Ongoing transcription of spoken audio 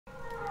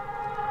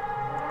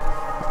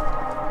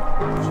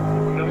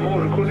När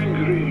morgonen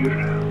gryr.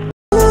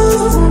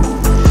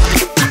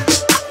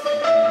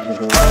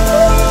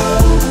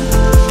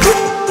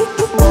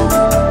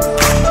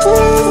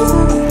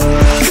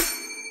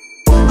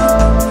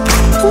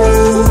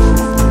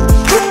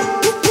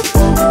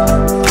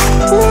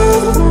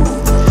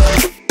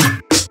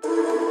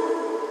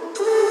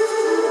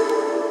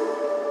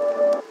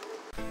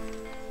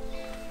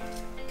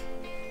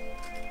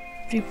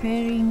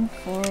 Preparing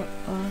for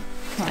a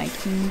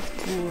hiking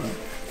tour,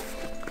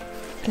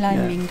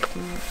 climbing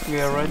tour.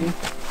 We are ready?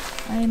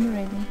 I am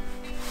ready.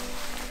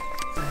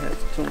 I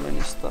have too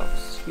many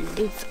stuffs here.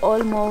 It's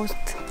almost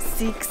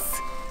 6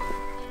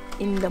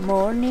 in the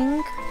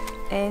morning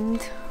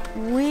and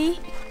we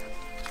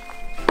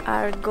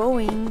are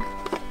going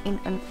in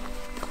an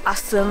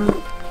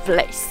awesome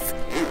place.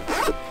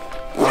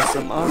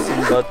 Awesome,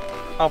 but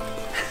up.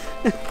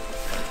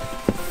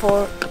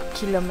 4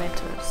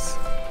 kilometers.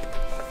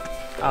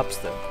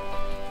 Upstairs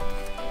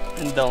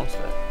and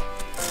downstairs.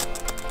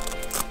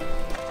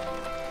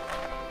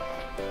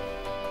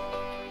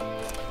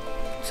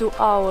 Two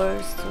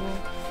hours to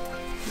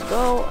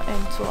go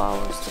and 2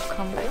 hours to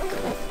come back.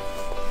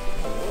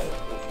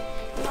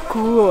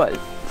 Cool.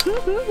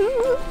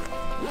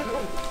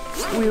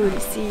 We will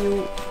see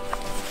you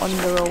on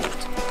the road.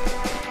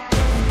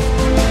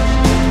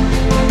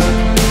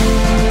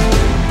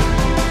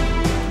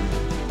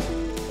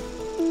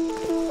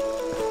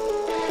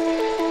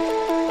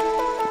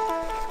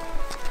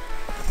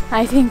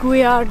 I think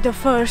we are the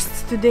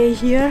first today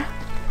here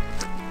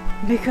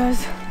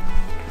because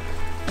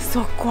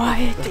so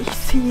quiet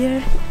is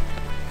here.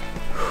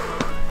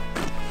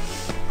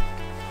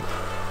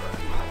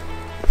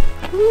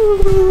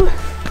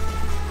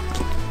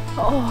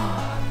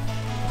 Oh.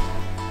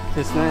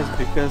 It's nice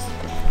because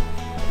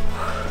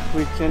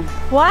we can...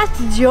 What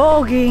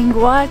jogging,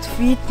 what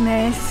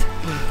fitness.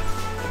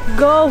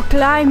 Go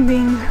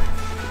climbing.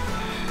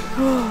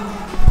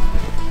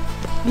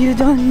 You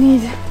don't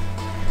need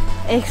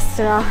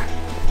extra.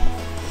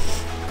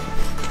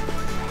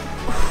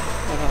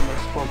 Another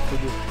spot to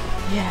do.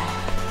 Yeah.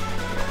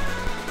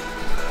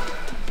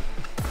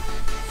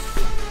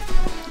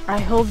 I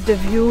hope the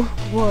view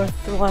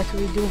worth what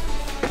we do.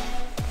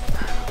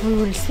 We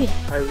will see.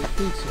 I will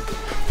think so.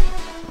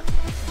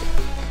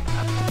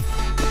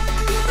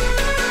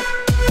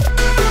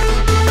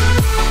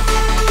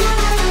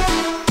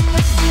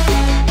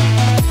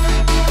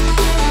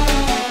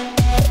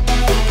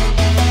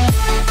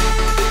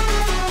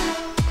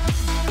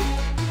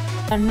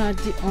 Are not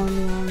the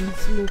only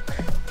ones. Look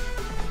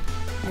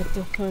at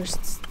the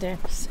first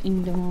steps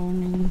in the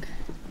morning.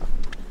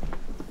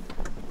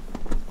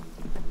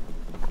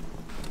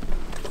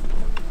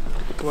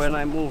 When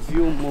I move,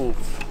 you move.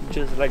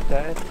 Just like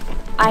that.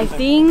 I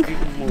think you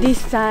move.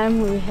 this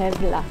time we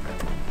have luck.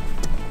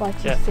 What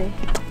you say?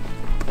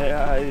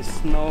 Yeah,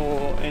 it's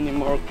no any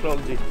more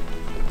cloudy.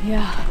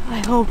 Yeah, I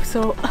hope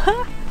so.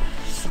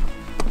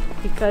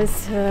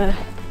 Because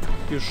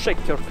You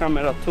shake your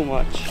camera too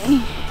much.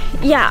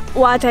 yeah,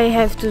 what I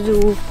have to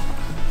do?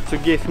 To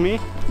give me?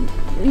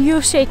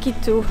 You shake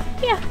it too.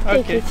 Yeah,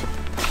 take Okay. it.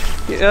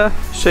 Yeah,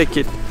 shake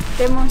it.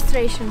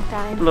 Demonstration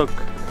time. Look,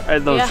 I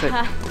don't yeah. shake.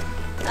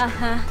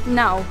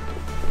 Now,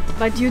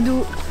 but you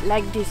do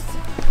like this.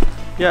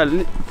 Yeah,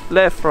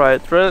 left,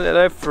 right,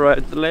 left,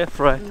 right, left,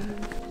 right.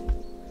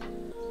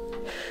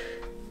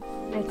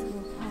 Let's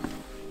go.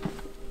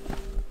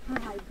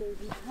 Hi,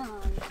 baby. Hi.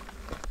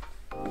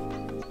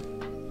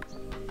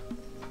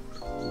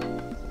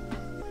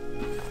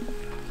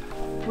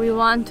 We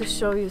want to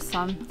show you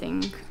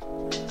something.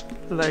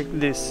 Like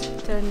this.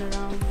 Turn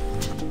around.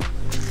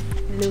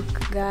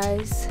 Look,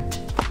 guys.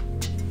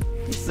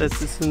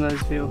 This is a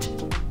nice view.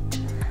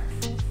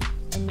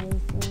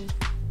 Amazing.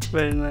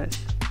 Very nice.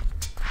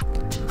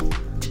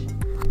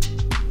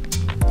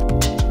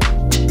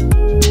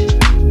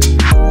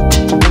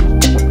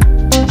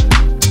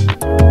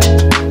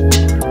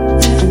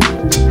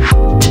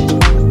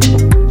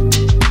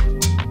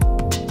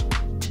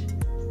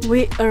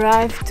 We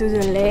arrived to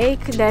the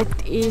lake that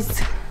is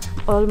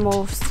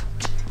almost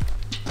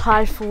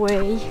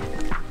halfway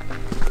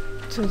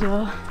to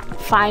the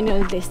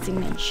final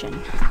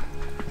destination.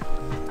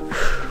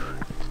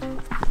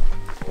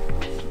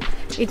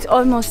 It's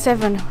almost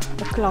 7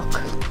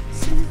 o'clock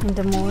in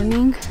the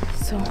morning,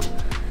 so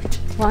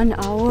 1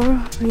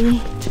 hour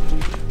we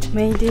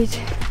made it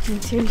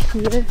until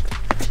here,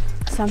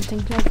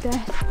 something like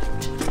that.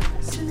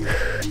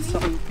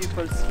 Some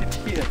people sleep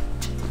here.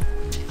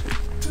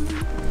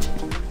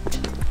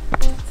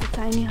 It's a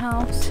tiny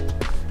house.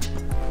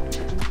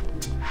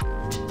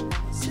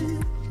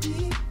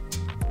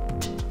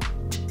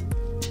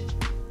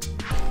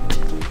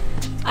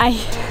 I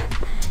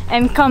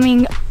am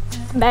coming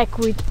back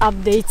with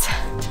updates.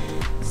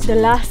 The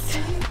last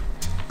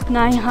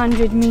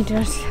 900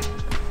 meters,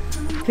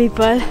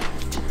 people.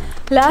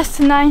 Last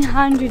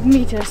 900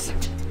 meters.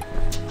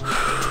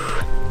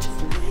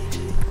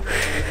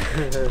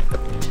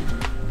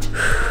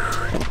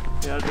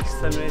 We are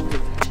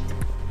exterminated.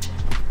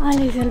 A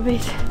little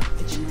bit.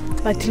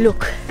 But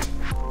look.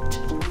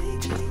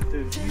 Do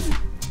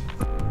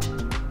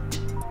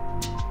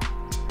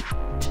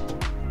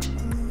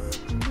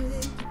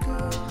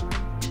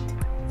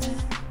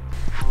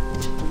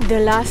the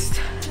last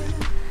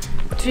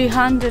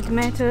 300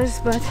 meters,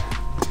 but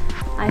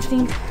I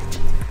think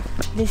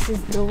this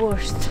is the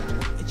worst.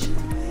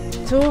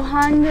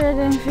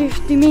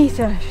 250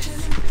 meters.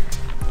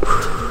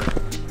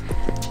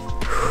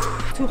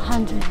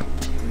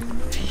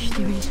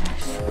 250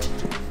 meters.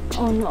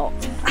 Oh no.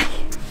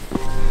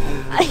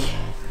 Ay.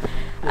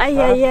 Ay,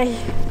 ay, ay.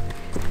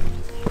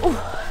 Oh.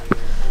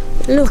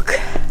 Look.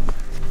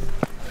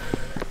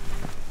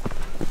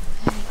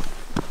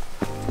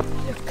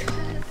 Look.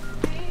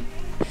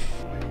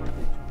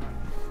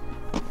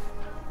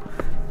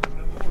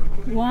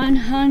 One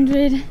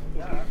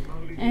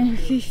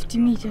 150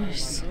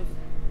 meters.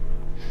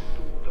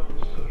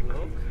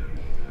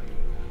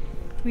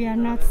 We are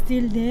not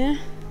still there.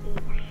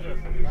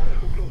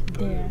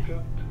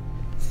 There.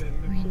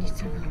 We need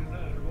to go.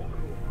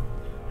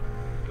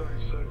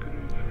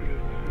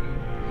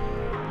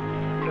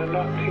 När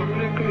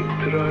natthimlen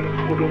glittrar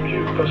och de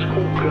djupa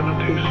skogarna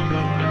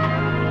tystnat,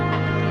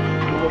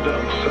 då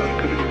dansar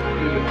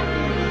gruvor.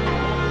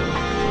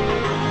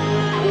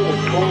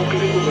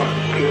 Påtaglig och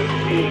vacker,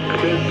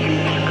 iklädd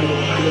ljusgrå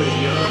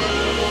slöja,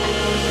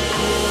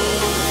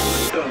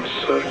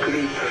 dansar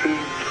gruvfrun.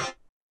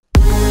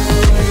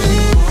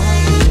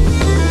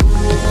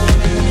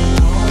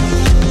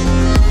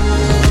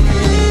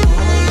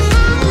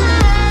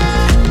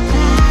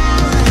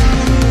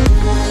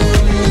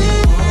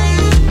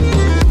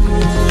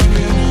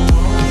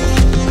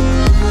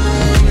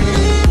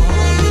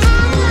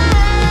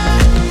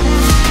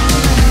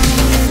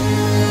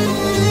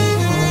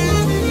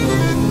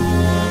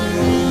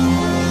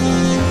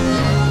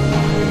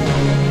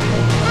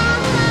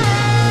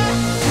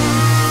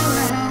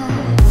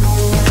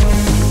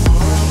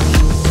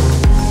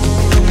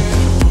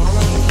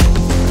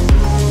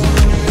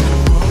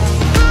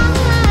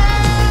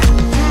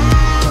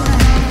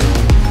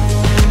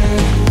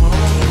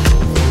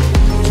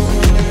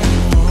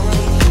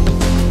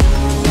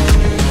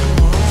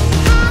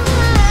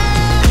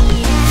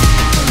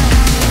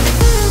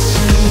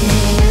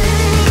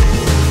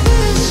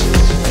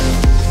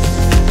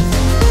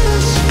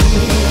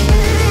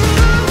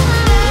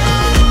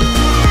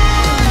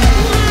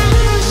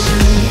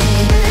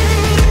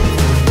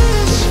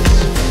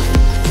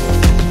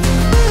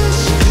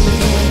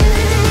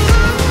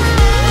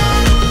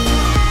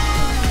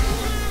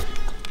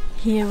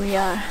 Here we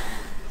are,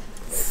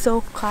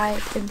 so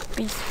quiet and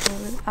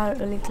peaceful. Are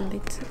a little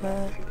bit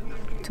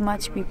too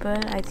much people,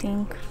 I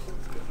think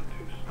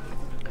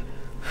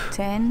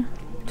 10,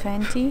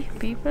 20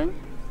 people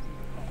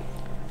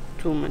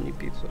Too many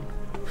people.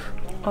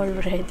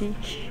 already,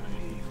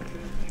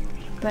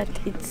 but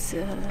it's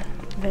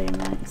very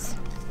nice.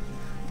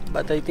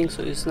 But I think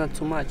so it's not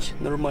too much.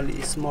 Normally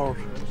it's more.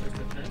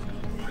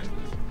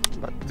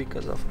 But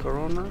because of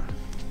Corona.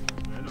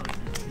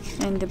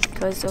 And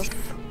because of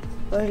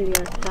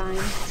earlier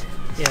times,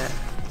 Yeah.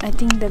 I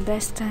think the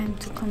best time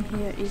to come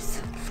here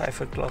is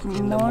 5 o'clock in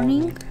the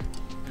morning morning.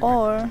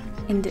 or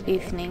in the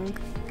evening.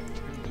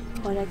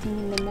 Or I think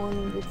in the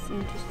morning it's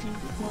interesting,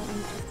 more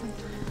interesting.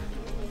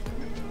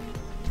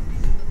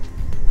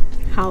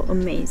 How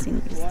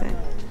amazing is that?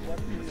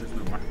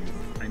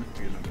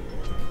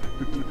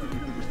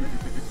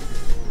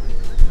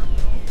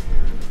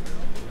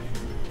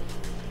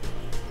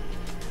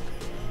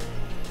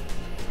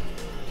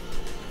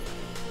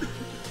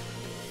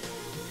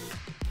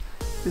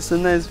 It's a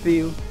nice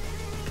view.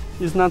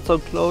 It's not so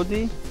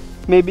cloudy.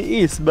 Maybe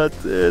is, but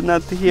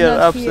not here Not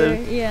after.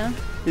 here, yeah.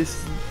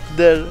 It's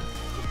there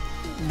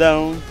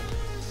down.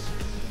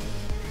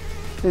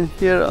 And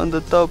here on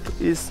the top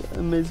is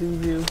amazing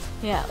view.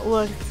 Yeah,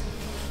 worth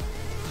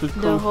To the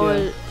come whole.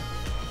 here.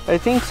 I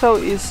think so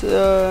is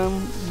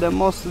the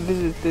most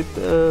visited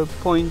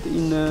point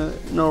in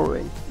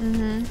Norway.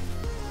 Mm-hmm.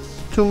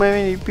 Too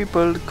many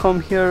people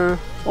come here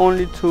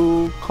only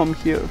to come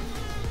here.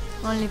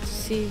 Only to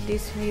see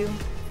this view.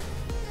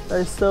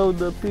 I saw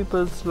the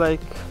people's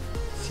like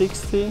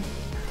 60.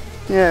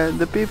 Yeah,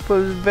 the people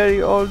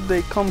very old,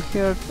 they come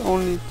here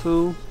only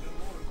to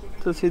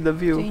see the To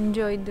view.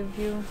 enjoy the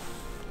view,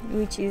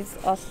 which is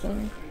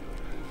awesome.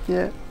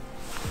 Yeah.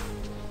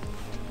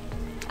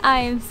 I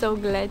am so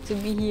glad to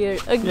be here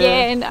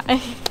again.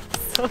 I'm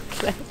so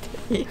glad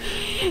to be.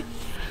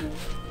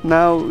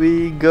 Now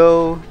we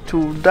go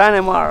to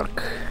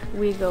Denmark.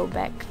 We go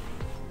back.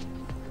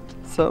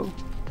 So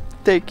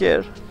take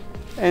care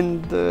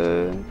and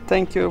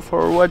thank you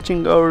for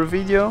watching our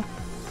video.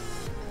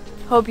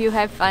 Hope you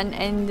have fun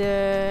and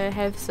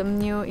have some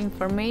new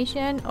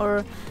information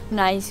or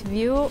nice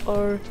view,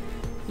 or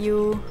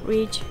you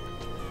reach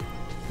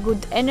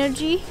good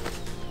energy.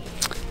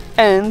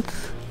 And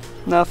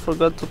not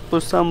forget to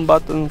put some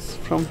buttons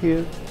from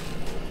here.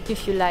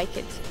 If you like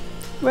it.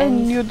 When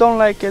And- you don't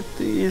like it,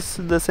 it's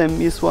the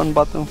same, it's one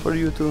button for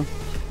you too.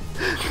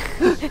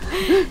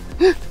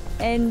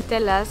 And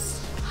tell us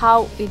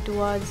how it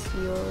was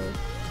your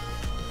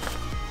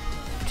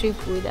trip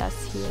with us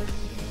here.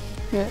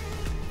 Yeah.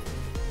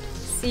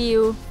 See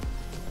you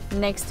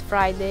next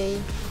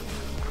Friday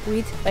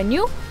with a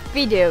new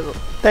video.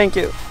 Thank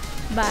you.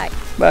 Bye.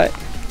 Bye.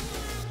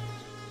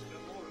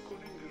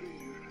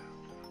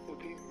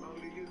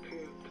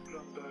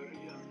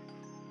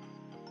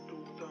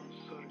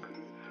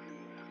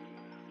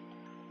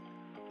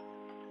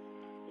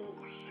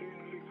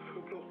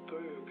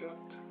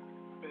 ögat,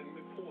 men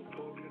med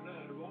påtaglig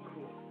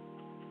närvaro,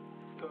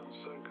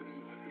 dansar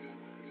gruvor.